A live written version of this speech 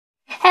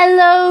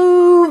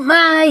Hello,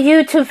 my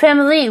YouTube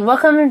family.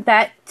 Welcome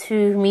back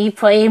to me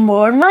playing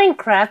more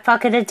Minecraft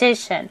Pocket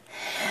Edition.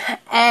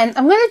 And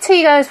I'm going to tell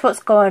you guys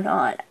what's going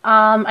on.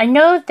 I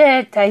know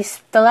that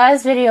the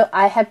last video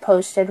I had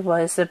posted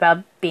was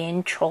about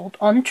being trolled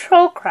on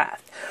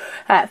Trollcraft.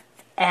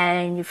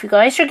 And if you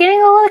guys are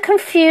getting a little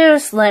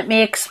confused, let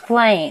me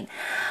explain.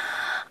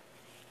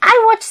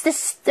 I watched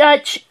this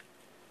Dutch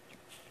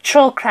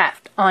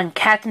Trollcraft on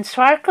Captain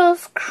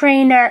Sparkles,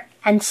 Craner,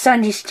 and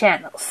Sunday's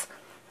channels.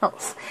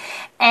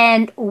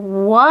 And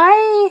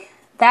why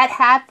that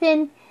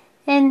happened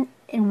and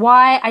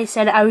why I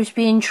said I was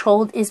being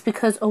trolled is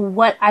because of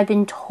what I've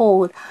been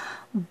told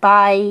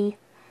by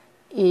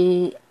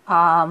a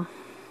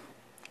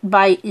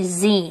by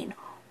Zine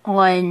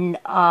on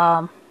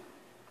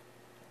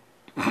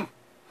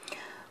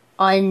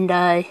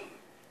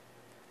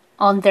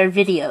their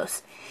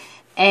videos.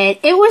 And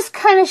it was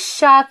kind of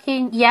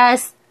shocking,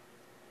 yes,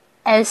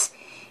 as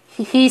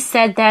he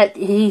said that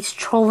he's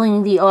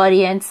trolling the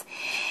audience,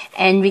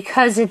 and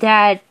because of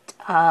that,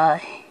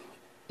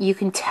 you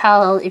can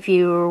tell if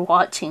you were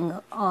watching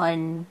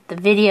on the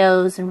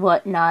videos and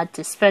whatnot,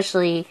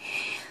 especially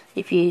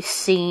if you've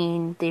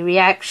seen the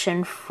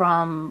reaction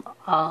from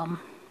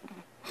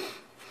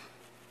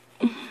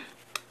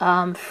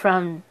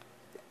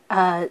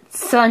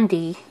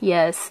Sunday.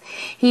 Yes,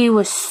 he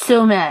was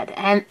so mad,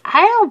 and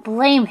I don't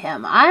blame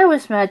him. I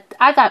was mad.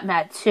 I got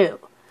mad too,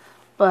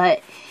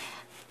 but.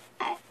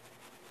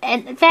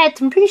 And in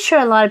fact, I'm pretty sure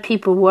a lot of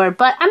people were,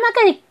 but I'm not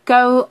going to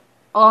go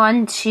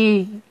on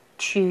to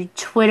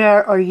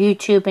Twitter or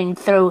YouTube and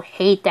throw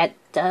hate at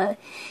Zine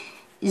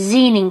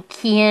and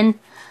Kian.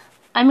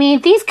 I mean,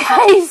 these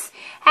guys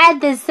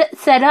had this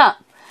set up.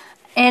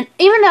 And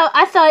even though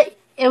I thought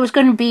it was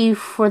going to be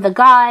for the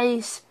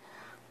guys,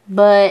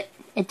 but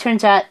it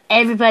turns out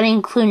everybody,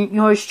 including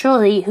yours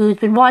truly, who's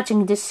been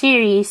watching this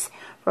series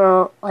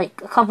for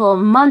like a couple of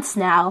months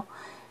now,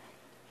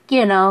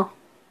 you know,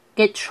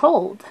 get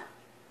trolled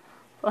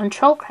on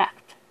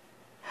Trollcraft.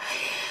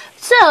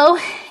 So,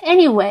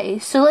 anyway,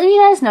 so let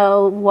you guys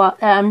know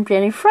what I'm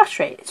getting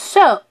frustrated.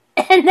 So,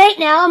 and right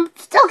now I'm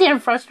still getting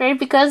frustrated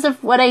because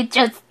of what I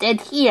just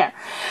did here.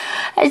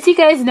 As you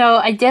guys know,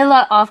 I did a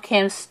lot of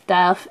off-cam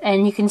stuff,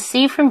 and you can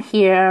see from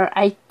here,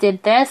 I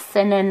did this,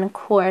 and then of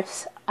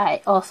course,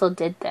 I also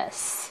did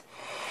this.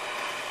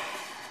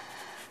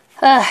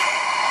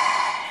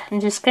 I'm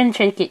just going to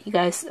try to get you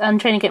guys, I'm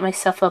trying to get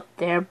myself up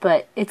there,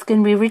 but it's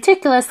going to be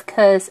ridiculous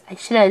because I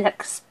should have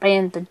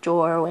expanded the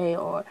doorway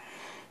or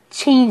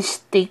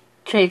changed the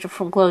treasure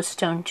from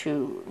glowstone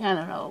to, I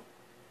don't know,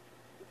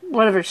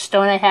 whatever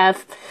stone I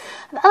have.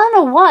 I don't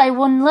know why it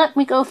wouldn't let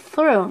me go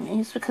through.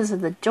 It's because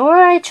of the door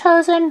I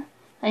chosen.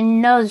 I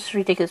know this is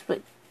ridiculous,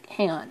 but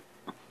hang on.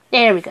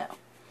 There we go.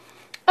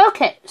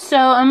 Okay, so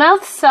I'm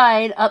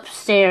outside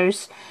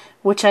upstairs,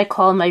 which I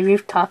call my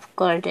rooftop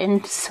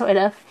garden, sort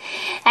of.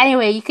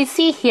 Anyway, you can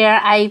see here,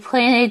 I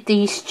planted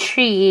these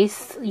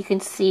trees, you can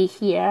see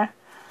here,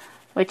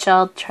 which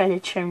I'll try to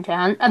trim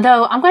down.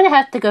 Although, I'm going to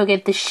have to go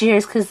get the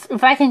shears, because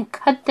if I can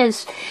cut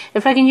this,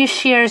 if I can use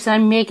shears, I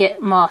may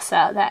get moss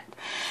out of that.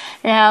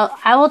 Now,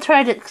 I will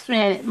try to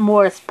expand it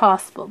more as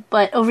possible.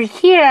 But over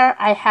here,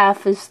 I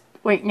have this,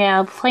 right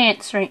now,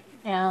 plants right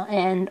now,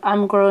 and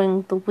I'm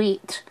growing the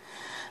wheat.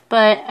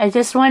 But I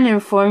just want to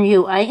inform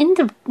you, I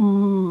ended up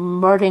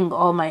murdering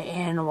all my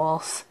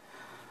animals.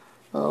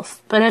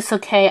 But it's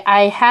okay.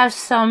 I have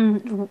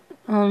some,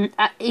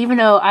 even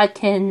though I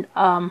can,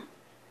 I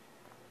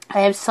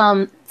have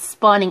some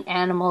spawning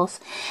animals.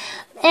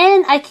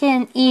 And I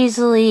can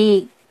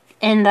easily,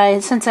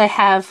 since I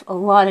have a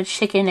lot of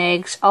chicken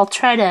eggs, I'll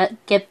try to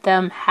get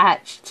them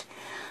hatched.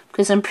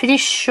 Because I'm pretty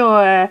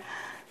sure,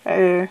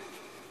 or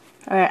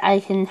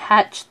I can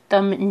hatch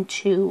them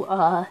into,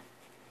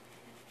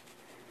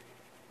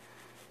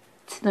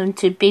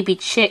 to baby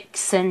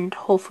chicks, and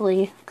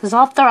hopefully, because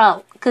I'll throw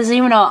out, because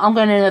even though I'm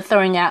going to end up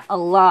throwing out a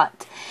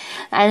lot,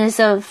 and it's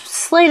a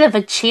slight of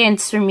a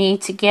chance for me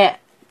to get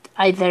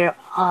either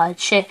a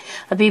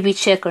baby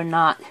chick or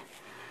not,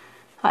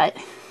 but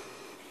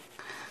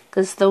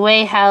because the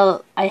way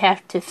how I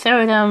have to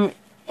throw them,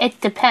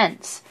 it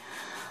depends.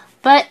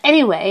 But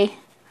anyway,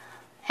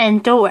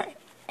 and don't worry,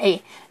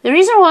 hey, the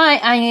reason why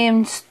I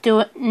am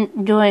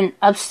doing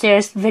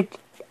upstairs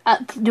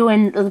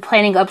doing the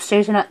planning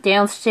upstairs and not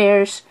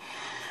downstairs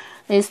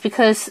is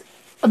because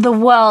of the,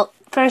 well,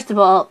 first of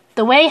all,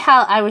 the way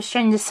how I was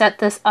trying to set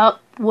this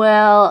up,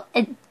 well,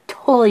 it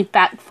totally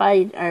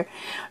backfired. Or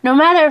no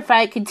matter if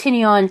I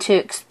continue on to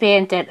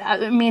expand it,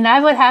 I mean, I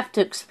would have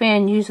to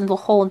expand using the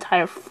whole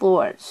entire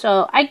floor.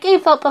 So I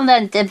gave up on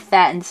that and did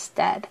that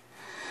instead.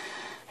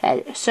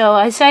 So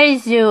I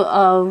decided to do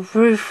a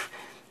roof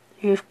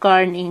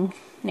gardening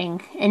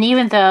thing, and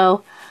even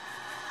though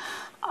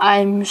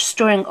I'm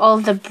storing all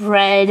the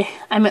bread,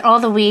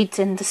 all the wheat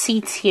and the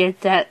seeds here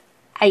that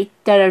I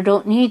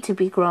don't need to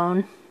be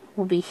grown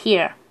will be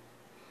here.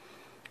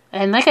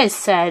 And like I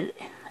said,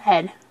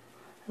 Ed,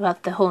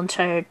 about the whole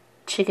entire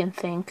chicken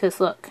thing, because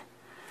look,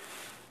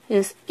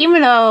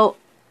 even though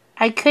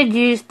I could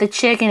use the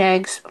chicken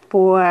eggs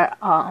for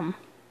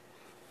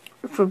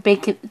for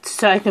baking,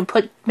 so I can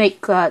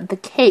make the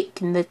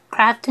cake in the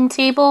crafting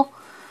table.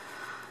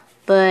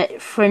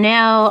 But for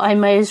now, I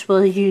might as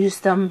well use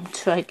them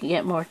so I can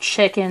get more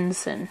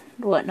chickens and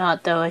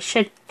whatnot. Though I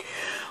should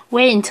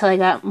wait until I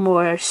got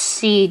more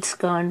seeds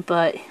going.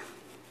 But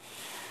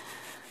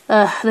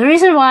the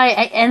reason why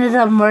I ended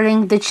up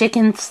murdering the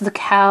chickens, the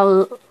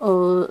cows,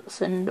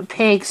 and the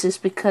pigs is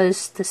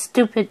because the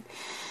stupid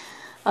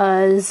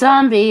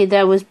zombie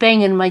that was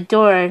banging my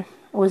door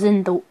was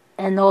and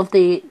all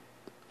the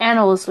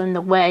animals were in the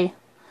way.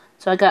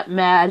 So I got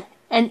mad.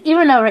 And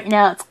even though right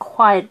now it's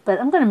quiet, but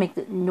I'm going to make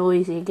it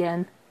noisy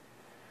again.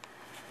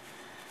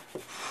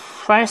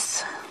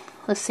 First,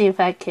 let's see if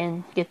I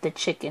can get the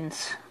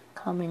chickens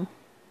coming.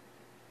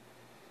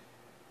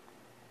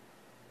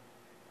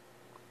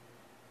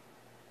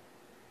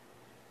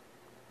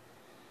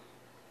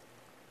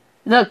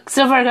 Look,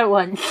 so far I got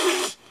one.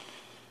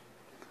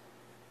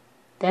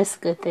 That's a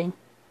good thing.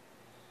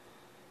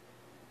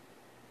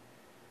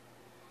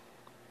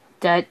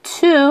 Got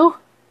 2.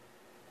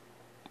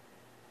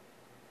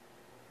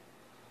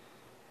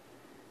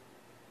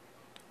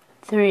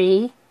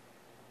 Three.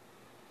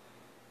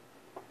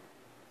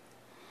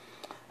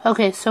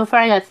 Okay, so far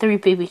I got 3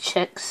 baby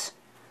chicks.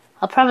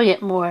 I'll probably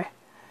get more.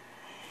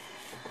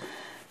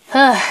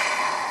 Oh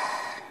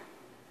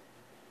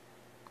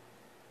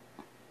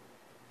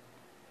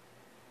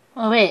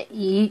wait,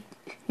 you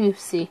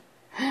see.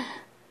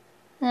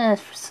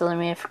 That's silly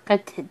me. I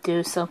forgot to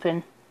do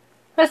something.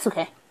 That's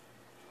okay.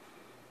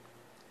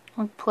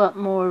 I'll pull up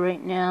more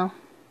right now.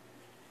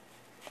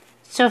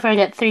 So far I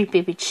got 3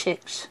 baby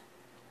chicks.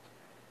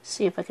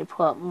 See if I can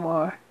pull up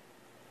more.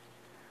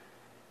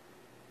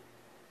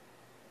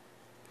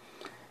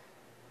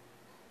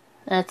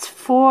 That's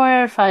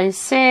 4, 5,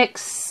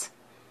 6.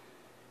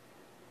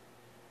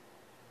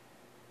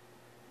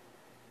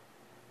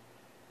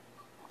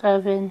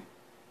 7,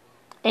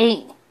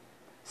 8,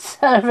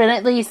 7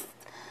 at least.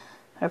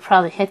 I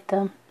probably hit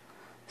them.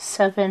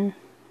 7.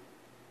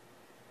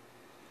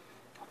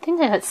 I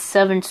think I got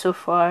 7 so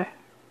far.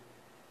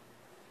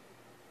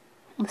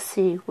 Let's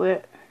see, where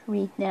are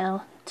we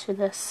now to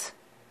this?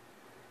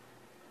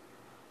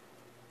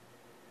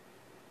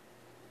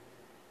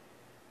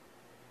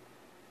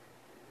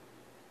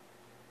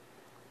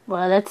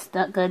 Well, that's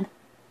not good.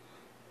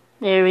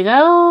 There we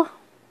go.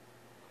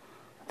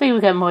 I think we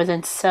got more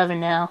than 7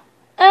 now.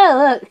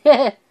 Oh,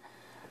 look!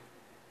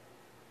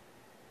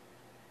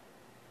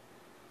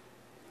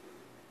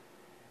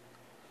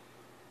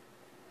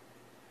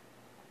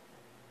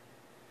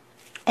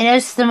 I know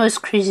it's the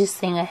most craziest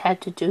thing I had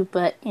to do,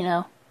 but, you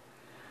know.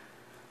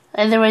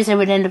 Otherwise I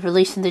would end up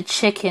releasing the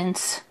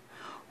chickens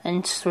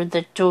and through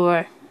the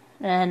door.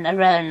 And I'd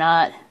rather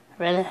not. I'd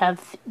rather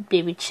have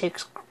baby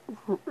chicks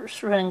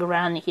running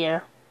around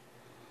here.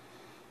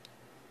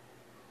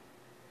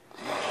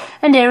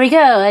 And there we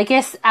go. I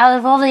guess out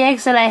of all the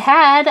eggs that I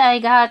had, I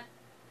got,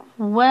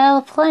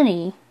 well,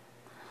 plenty.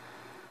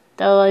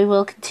 Though I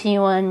will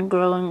continue on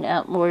growing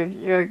out more,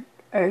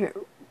 or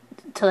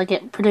till I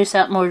produce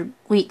out more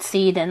wheat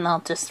seed, and I'll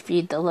just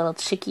feed the little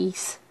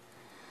chickies.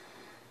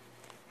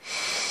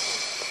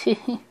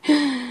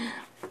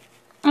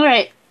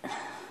 Alright.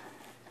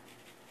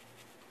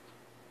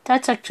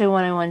 That's actually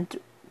what I want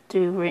to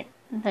do. Right,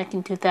 I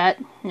can do that.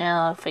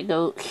 Now if I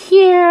go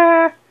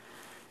here,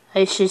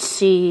 I should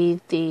see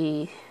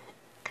the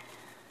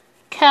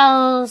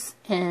cows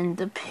and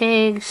the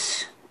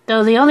pigs.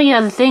 Though the only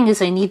other thing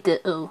is I need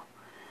the... Oh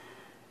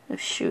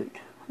shoot.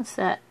 What's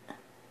that?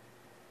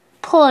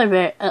 Polar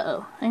bear.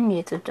 I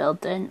need to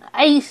build an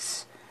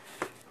ice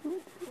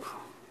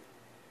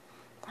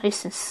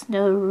and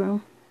snow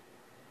room.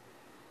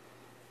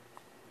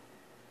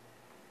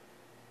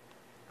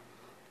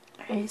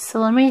 Alright, so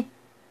let me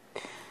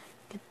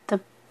get the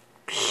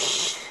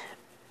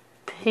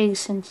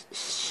pigs and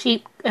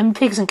sheep and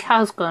pigs and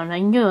cows going. I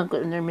knew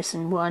they're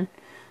missing one.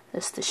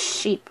 That's the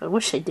sheep. I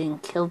wish I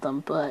didn't kill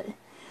them, but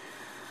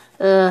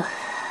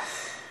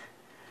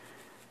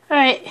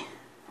alright,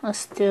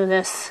 let's do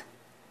this.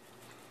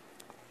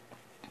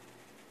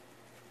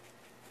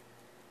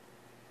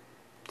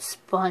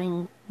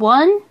 Spawning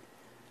 1,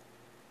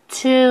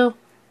 2,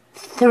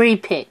 3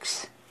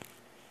 pigs.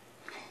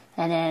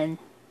 And then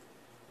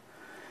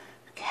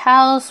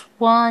cows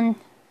 1,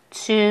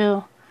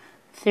 2,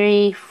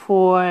 3,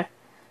 4,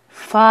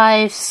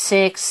 5,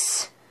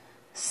 6,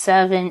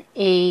 7,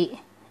 8,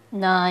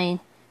 9,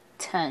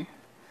 10.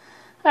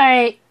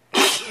 Alright.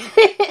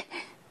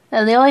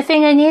 Now the only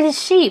thing I need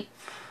is sheep.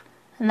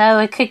 And now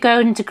I could go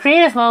into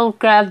creative mode,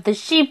 grab the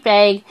sheep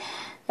egg,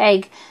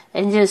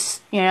 and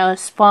just, you know,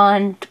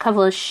 spawn a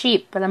couple of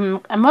sheep. But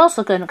I'm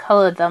also going to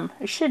color them.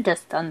 I should have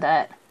just done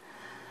that.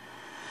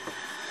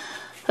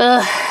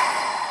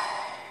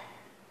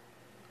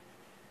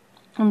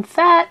 In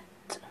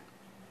fact,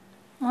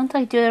 why don't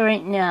I do that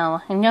right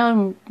now? I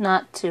know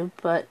not to,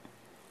 but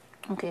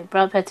okay,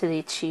 brought back to the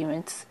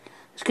achievements.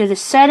 Let's go to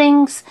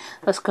settings.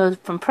 Let's go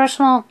from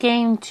personal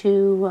game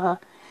to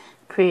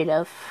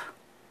creative.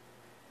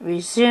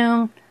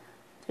 Resume.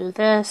 Do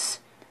this.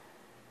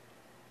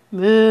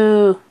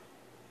 Moo.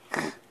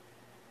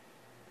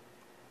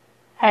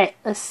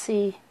 let's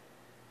see.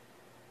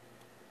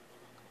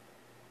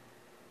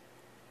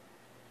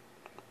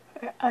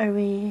 Where are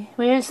we?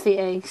 Where's the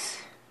eggs?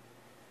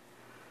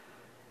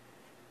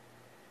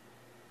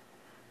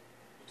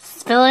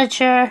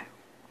 Villager,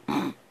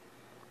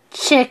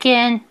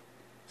 chicken,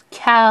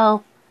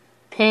 cow,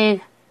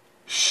 pig,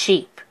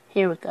 sheep.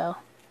 Here we go.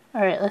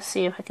 Alright, let's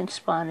see if I can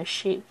spawn a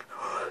sheep.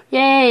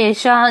 Yay,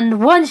 Sean,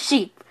 1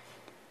 sheep.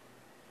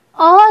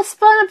 Oh, I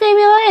spawned a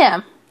baby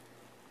lamb.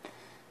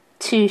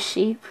 2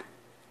 sheep.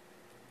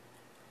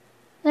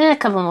 And a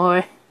couple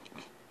more.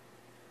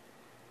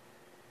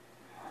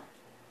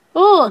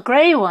 Ooh, a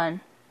gray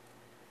one.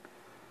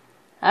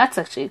 That's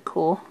actually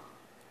cool.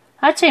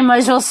 Actually, might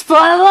as well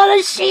spawn a lot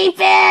of sheep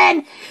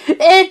in!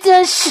 It's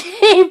a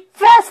sheep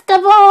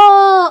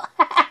festival!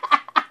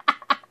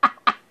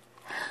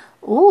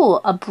 Ooh,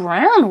 a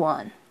brown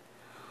one.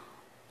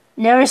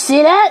 Never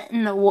see that?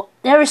 No,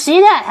 never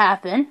see that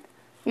happen.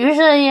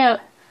 Usually,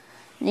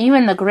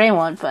 even the gray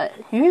one, but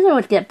usually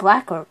would get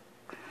black or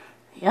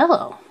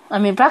yellow. I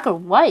mean, black or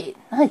white,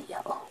 not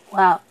yellow.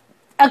 Wow.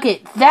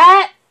 Okay,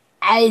 that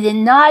I did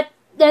not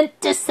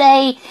meant to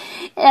say.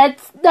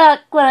 It's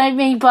not what I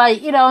mean by,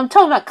 I'm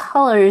talking about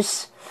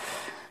colors,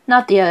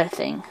 not the other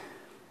thing.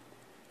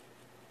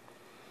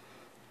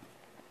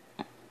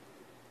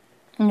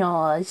 No,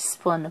 I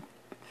just want to.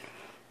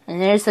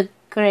 And there's a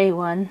gray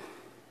one.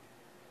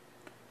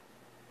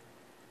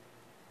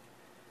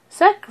 Is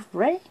that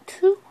gray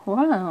too?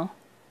 Wow.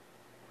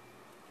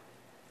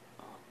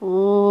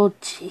 Oh,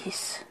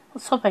 jeez.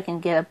 Let's hope I can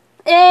get a.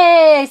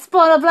 Hey!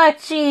 Spawn a black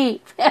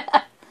sheep!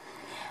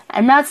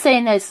 I'm not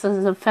saying this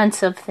as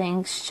offensive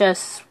things,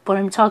 just what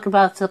I'm talking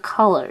about is the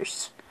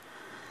colors.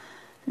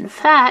 In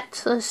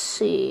fact, let's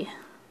see.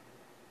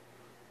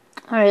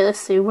 Alright, let's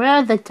see. Where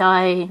are the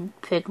dye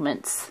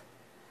pigments?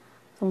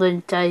 I'm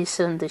going to dye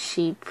some of the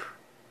sheep.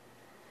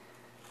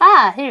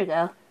 Ah, here we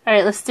go.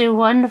 Alright, let's do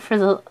one for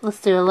the. Let's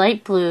do a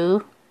light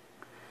blue.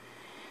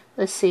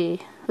 Let's see.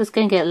 Who's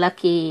going to get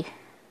lucky?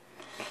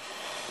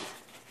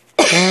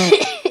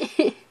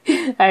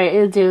 Alright,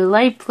 we'll do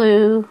light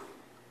blue.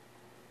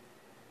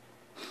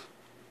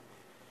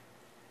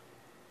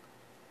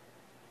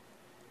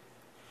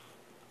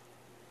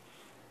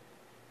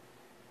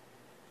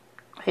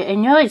 Okay, I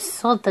know I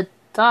sold the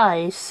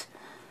dyes.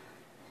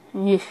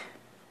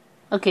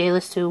 Okay,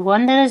 let's do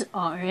one that is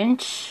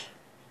orange.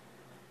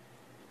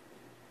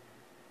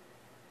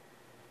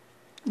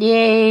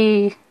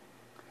 Yay!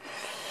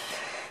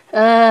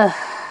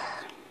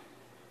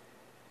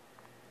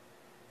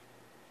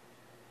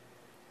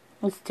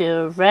 Let's do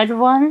a red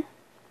one.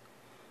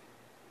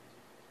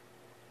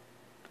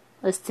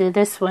 Let's do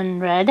this one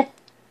red.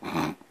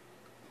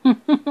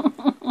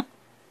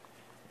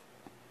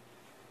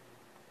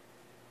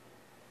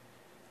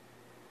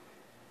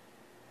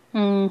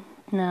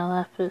 No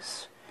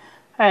lapis.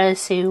 Alright,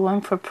 let's see,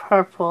 one for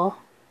purple.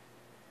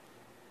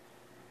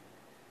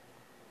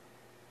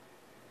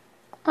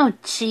 Oh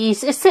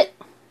jeez, is it?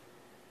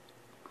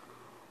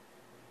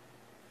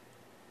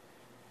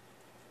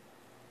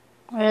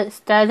 Alright, let's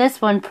dye this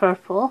one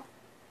purple.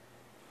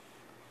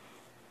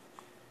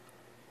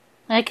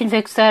 I can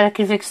fix that, I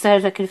can fix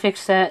that, I can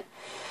fix that.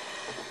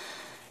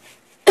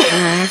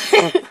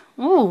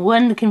 Ooh,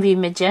 one can be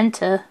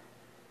magenta.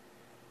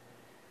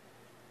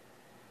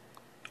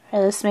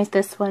 Alright, let's make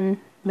this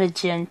one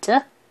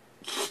magenta.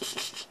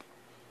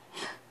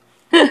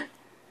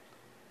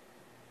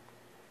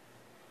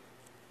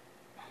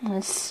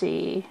 Let's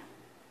see.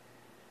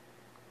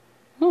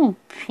 Ooh,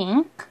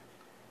 pink.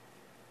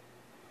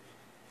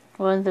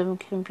 One of them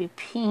can be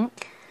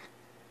pink.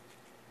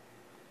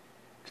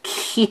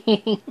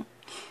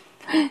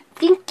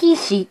 Pinky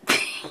sheep.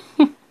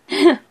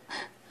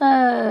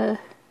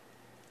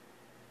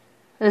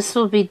 This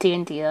will be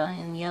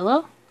dandelion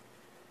yellow.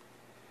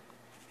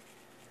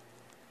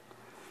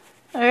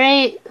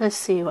 Alright, let's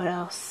see what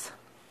else.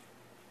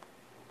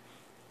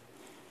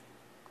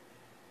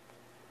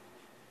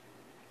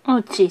 Oh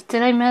geez,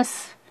 did I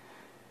miss?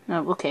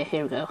 No, okay,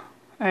 here we go.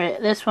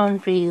 Alright, this one will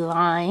be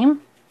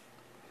lime.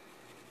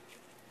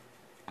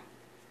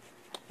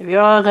 If you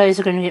all guys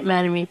are gonna get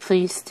mad at me,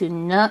 please do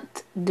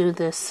not do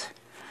this.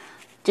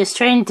 Just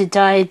trying to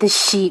dye the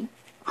sheep.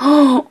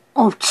 Oh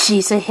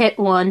jeez, I hit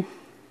one.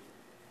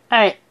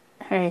 Alright,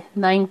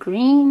 lime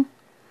green.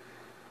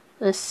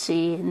 Let's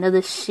see,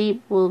 another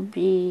sheep will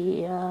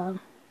be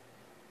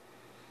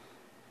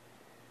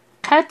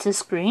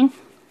cactus green.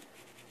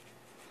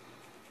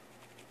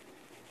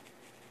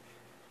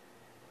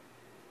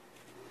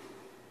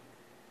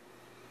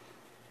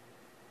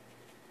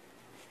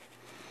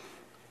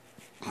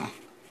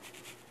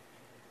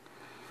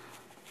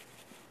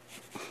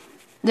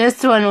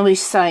 This one will be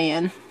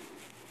cyan.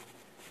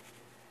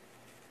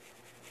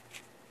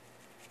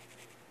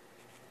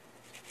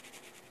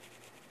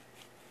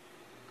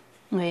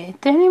 Wait, are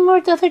there any more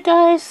other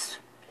dyes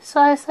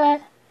besides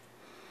that?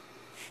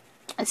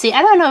 Let's see,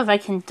 I don't know if I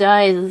can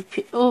dye.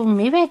 Oh,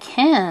 maybe I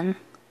can.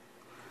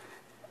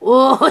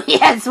 Oh,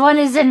 yes, one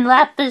is in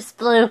lapis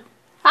blue.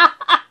 Oh,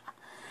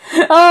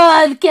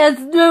 I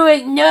can't do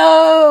it.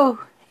 No!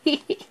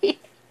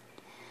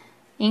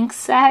 Ink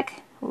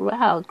sac.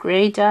 Wow,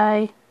 gray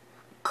dye.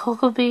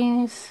 Cocoa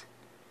beans.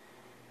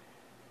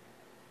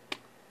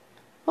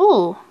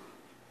 Oh,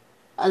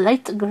 I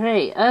like the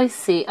gray. I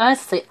see.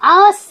 That's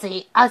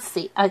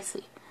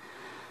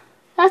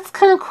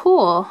kind of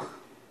cool.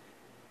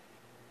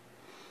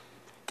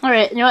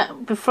 Alright, you know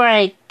what? Before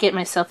I get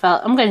myself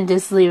out, I'm gonna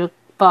just leave a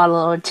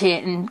bottle of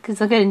gin,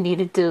 because I'm gonna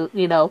need it to,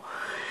 you know.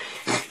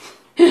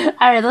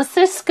 Alright, let's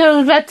just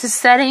go back to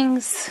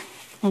settings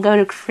and go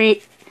to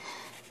create.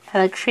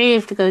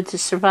 Creative to go to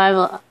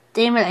survival.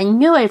 Damn it, I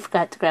knew I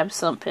forgot to grab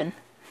something.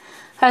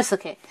 That's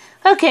okay.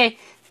 Okay,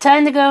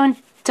 time to go and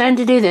time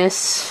to do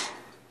this.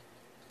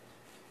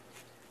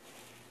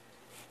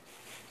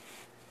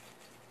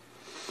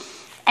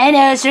 I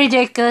know it's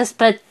ridiculous,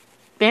 but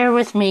bear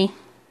with me.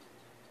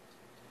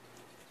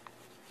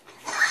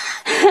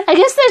 I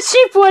guess that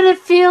sheep wouldn't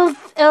feel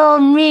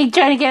me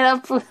trying to get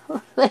up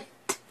late.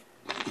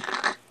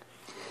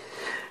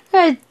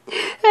 Ay.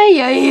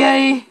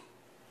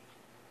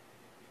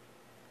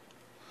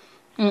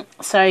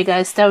 Sorry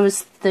guys, that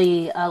was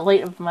the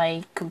light of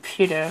my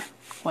computer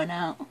went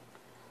out.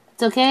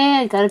 It's okay,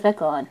 I got it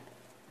back on.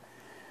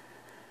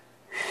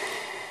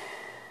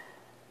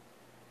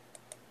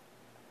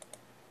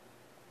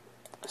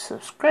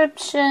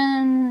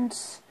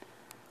 Subscriptions.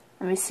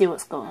 Let me see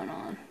what's going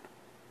on.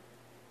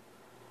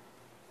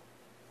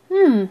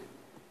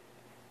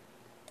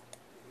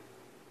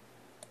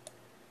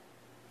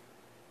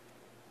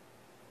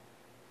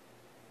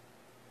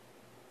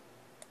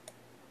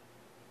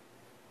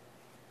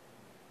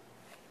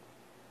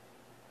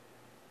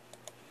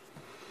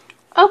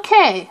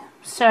 Okay,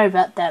 sorry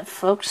about that,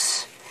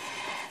 folks.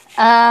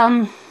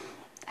 I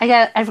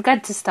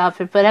forgot to stop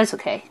it, but that's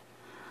okay.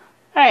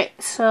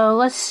 Alright, so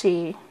let's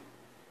see.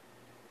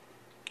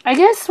 I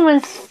guess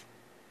with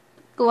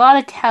a lot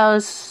of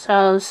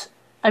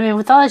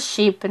with all the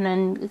sheep and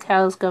then the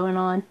cows going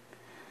on.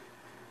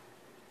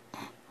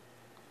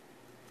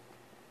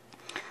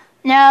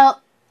 Now,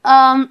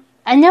 I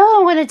know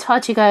I'm going to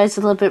talk to you guys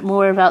a little bit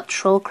more about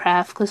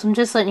Trollcraft, because I'm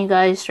just letting you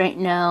guys right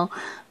now,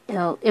 you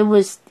know,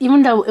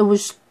 even though it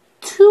was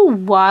too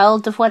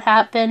wild of what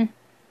happened.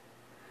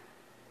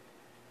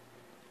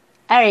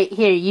 Alright,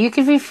 here, you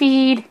can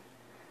refeed,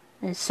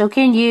 and so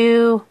can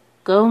you.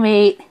 Go,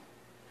 mate.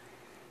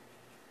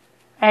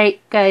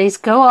 Alright, guys,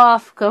 go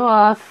off.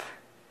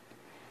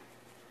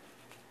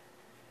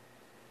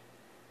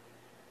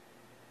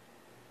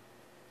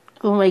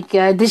 Oh my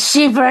god, the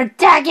sheep are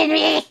attacking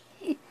me!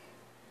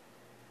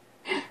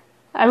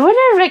 I wonder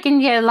if I can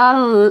get a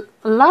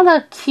lot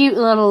of cute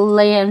little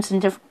lambs in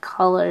different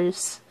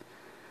colors.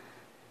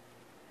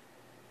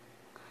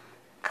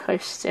 Of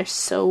course, they're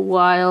so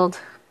wild.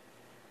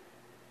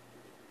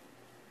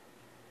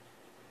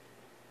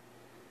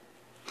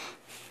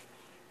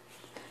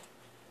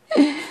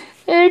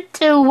 They're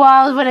too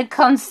wild when it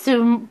comes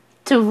to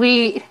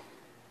wheat.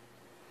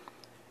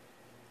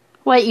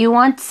 What, you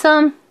want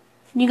some?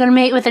 You gonna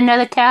mate with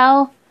another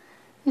cow?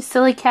 You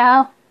silly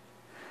cow?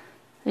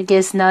 I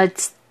guess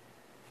not.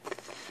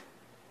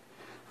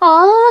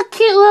 Oh, look,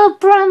 cute little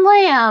brown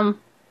lamb.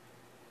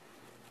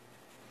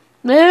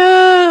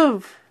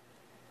 Move!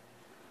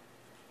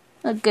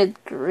 Oh,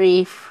 good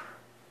grief.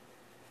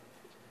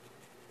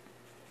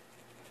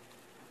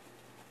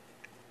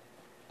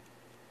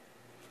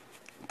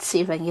 Let's see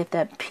if I can get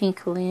that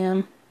pink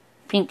lamb.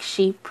 Pink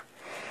sheep.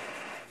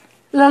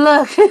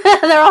 Look,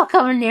 they're all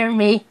coming near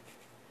me.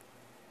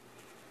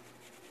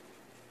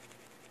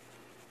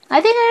 I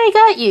think I already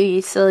got you,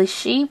 you silly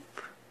sheep.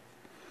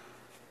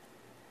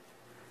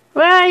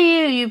 Where are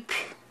you,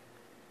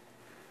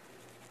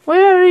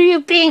 Where are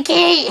you,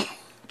 Pinky?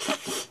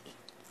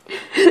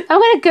 I'm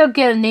gonna go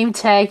get a name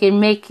tag and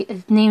make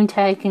a name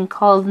tag and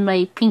call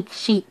my pink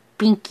sheep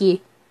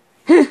Pinky.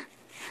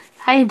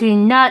 I do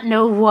not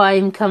know why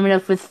I'm coming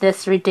up with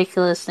this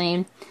ridiculous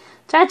name.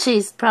 It's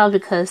actually probably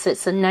because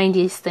it's a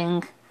 90s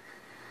thing.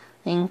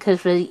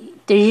 Because there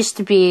used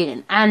to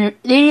be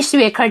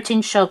a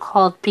cartoon show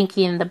called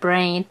Pinky and the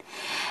Brain,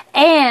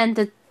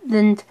 and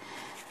then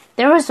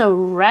there was a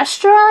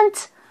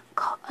restaurant,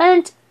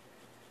 and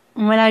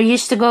when I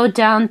used to go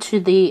down to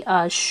the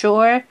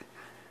shore,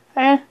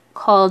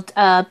 called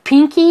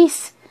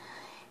Pinky's,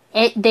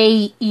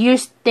 they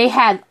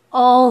had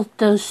all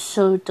those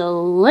so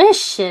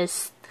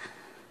delicious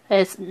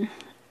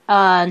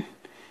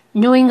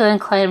New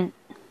England clam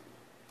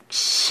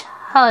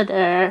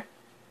chowder.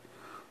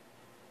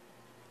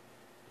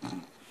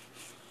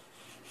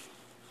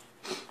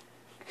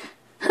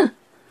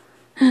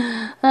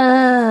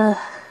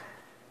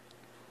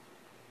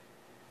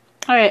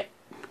 Alright.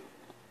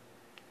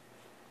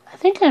 I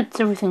think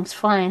everything's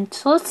fine.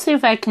 So let's see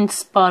if I can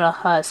spot a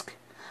husk.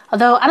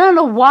 Although, I don't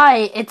know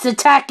why it's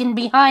attacking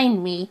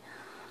behind me.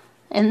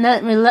 And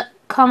let me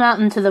come out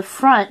into the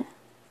front.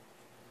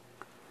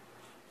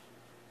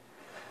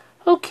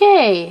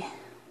 Okay.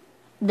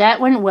 That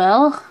went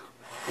well.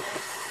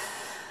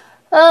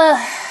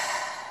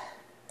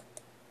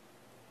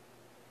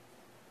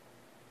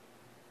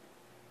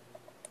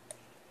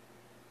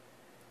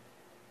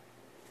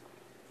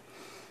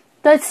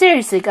 But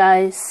seriously,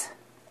 guys.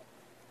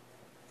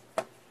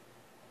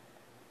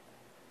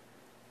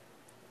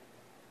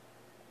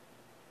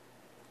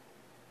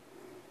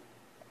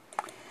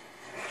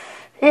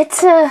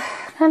 It's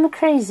kind of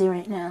crazy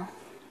right now.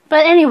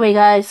 But anyway,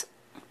 guys,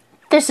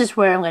 this is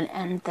where I'm going to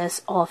end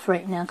this off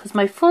right now because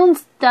my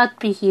phone's not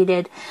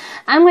preheated.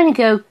 I'm going to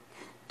go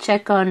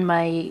check on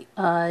my,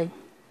 I'm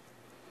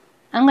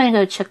going to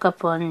go check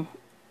up on,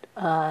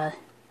 I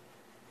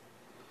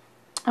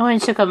want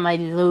to check up my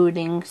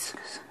loadings,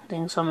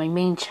 things on my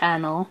main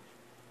channel.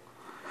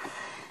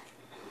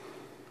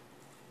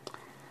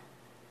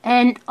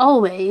 And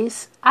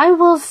always, I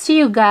will see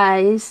you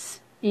guys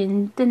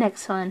in the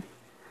next one.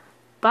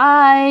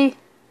 Bye!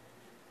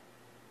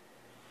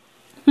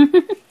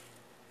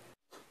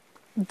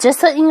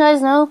 Just letting you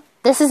guys know,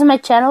 this is my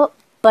channel,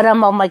 but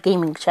I'm on my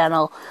gaming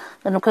channel.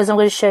 And because I'm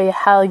going to show you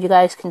how you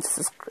guys can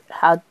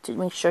how to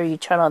make sure you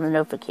turn on the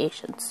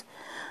notifications.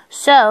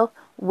 So,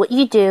 what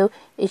you do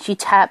is you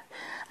tap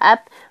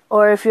up,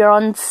 or if you're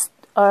on,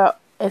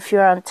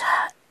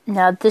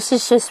 now this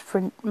is just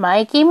for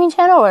my gaming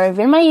channel, or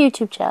even my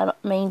YouTube channel,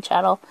 main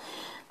channel.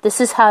 This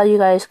is how you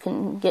guys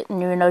can get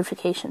your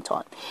notifications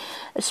on.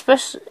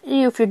 Especially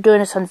if you're doing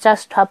this on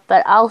desktop,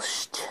 but I'll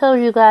tell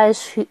you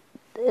guys who,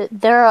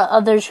 there are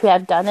others who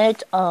have done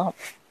it. I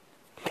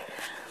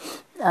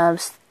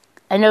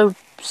know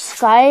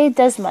Sky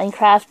does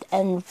Minecraft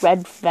and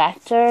Red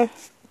Factor.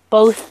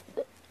 Both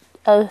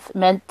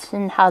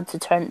mention how to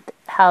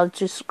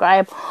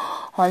subscribe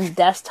on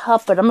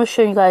desktop, but I'm going to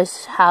show you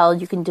guys how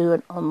you can do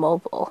it on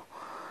mobile.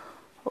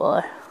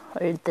 Or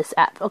this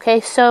app. Okay,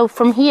 so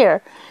from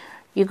here,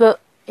 you go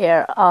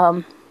here,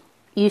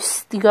 you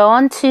go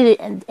on to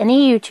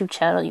any YouTube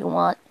channel you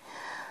want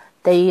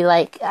that you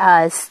like,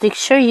 make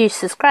sure you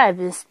subscribe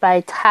is by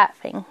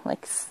tapping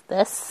like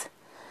this,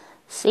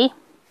 see?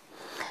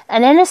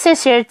 And then it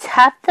says here,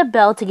 tap the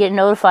bell to get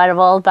notified of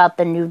all about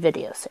the new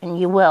videos, and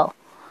you will.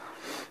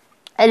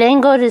 And then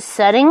go to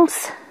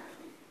settings,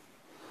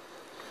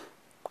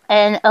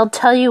 and it'll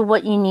tell you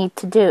what you need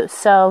to do.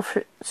 So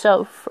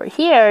for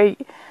here,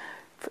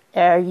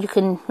 you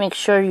can make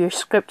sure your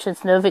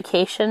subscriptions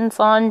notifications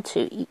on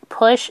to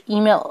push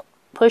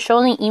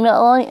only, email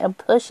only, and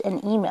push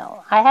and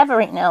email. I have it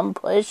right now in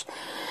push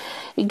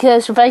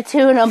because if I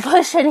do it on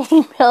push and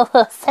email,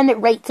 I'll send it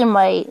right to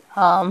my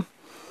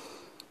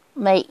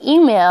my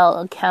email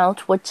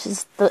account, which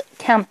is the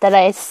account that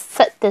I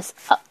set this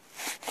up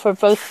for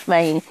both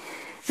my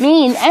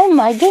main and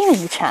my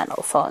gaming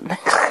channels on.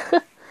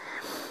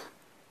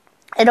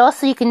 And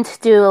also you can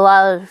do a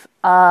lot of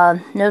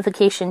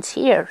notifications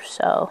here,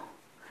 so,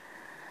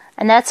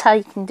 and that's how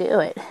you can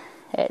do it.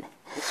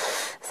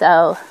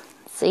 So,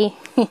 see?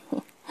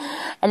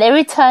 And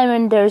every time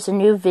when there's a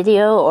new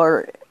video,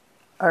 or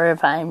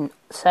if I'm,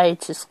 sorry,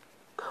 just,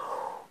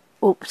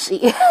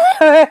 oopsie,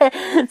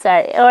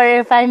 sorry, or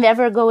if I'm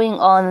ever going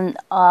on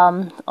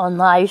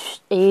live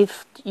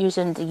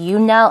using the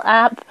YouNow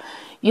app,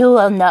 you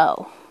will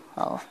know.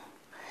 Oh.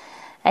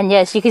 And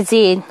yes, you can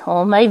see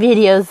all my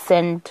videos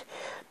and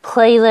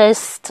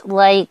playlist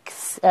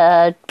likes,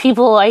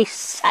 people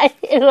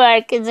who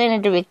are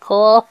considered to be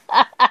cool.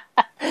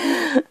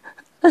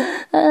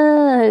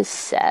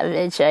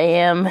 Savage I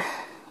am.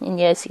 And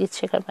yes, you can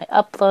check out my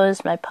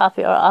uploads, my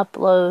popular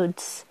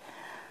uploads.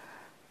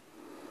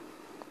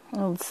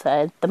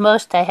 Outside, the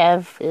most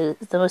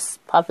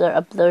popular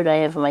upload I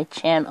have on my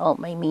channel,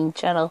 my main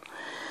channel,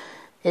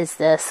 is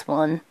this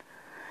one.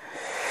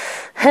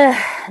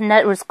 And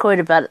that was quite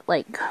about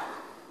like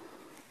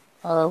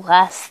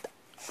last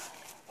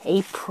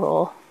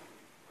April,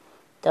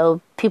 though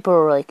people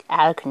were like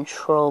out of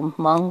control,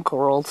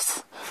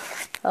 mongrels.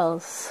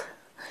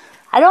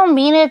 I don't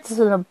mean it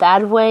in a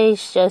bad way,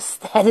 it's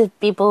just that if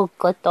people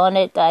clicked on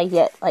it, I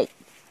get like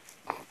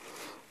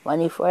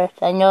money for it.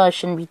 I know I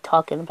shouldn't be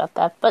talking about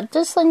that, but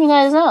just letting you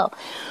guys know.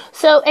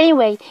 So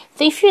anyway,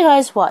 thanks for you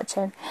guys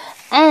watching,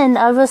 and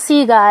I will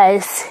see you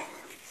guys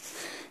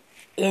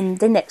in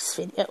the next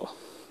video.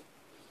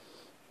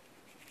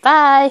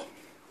 Bye!